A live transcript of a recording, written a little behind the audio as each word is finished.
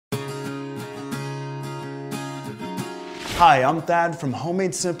Hi, I'm Thad from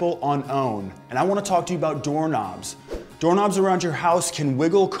Homemade Simple on Own, and I want to talk to you about doorknobs. Doorknobs around your house can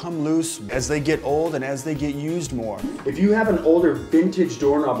wiggle, come loose as they get old and as they get used more. If you have an older vintage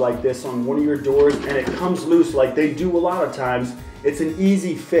doorknob like this on one of your doors and it comes loose like they do a lot of times, it's an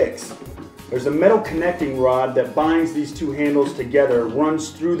easy fix. There's a metal connecting rod that binds these two handles together, runs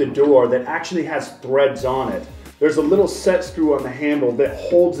through the door that actually has threads on it. There's a little set screw on the handle that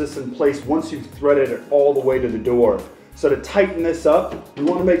holds this in place once you've threaded it all the way to the door. So to tighten this up, you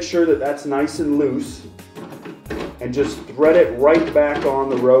want to make sure that that's nice and loose and just thread it right back on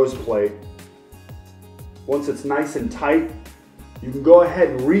the rose plate. Once it's nice and tight, you can go ahead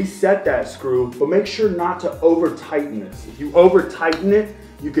and reset that screw, but make sure not to over tighten this. If you over tighten it,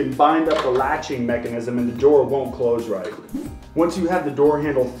 you can bind up the latching mechanism and the door won't close right. Once you have the door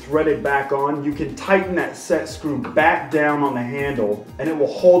handle threaded back on, you can tighten that set screw back down on the handle and it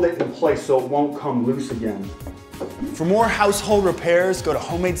will hold it in place so it won't come loose again. For more household repairs, go to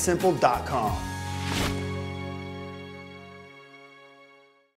homemadesimple.com.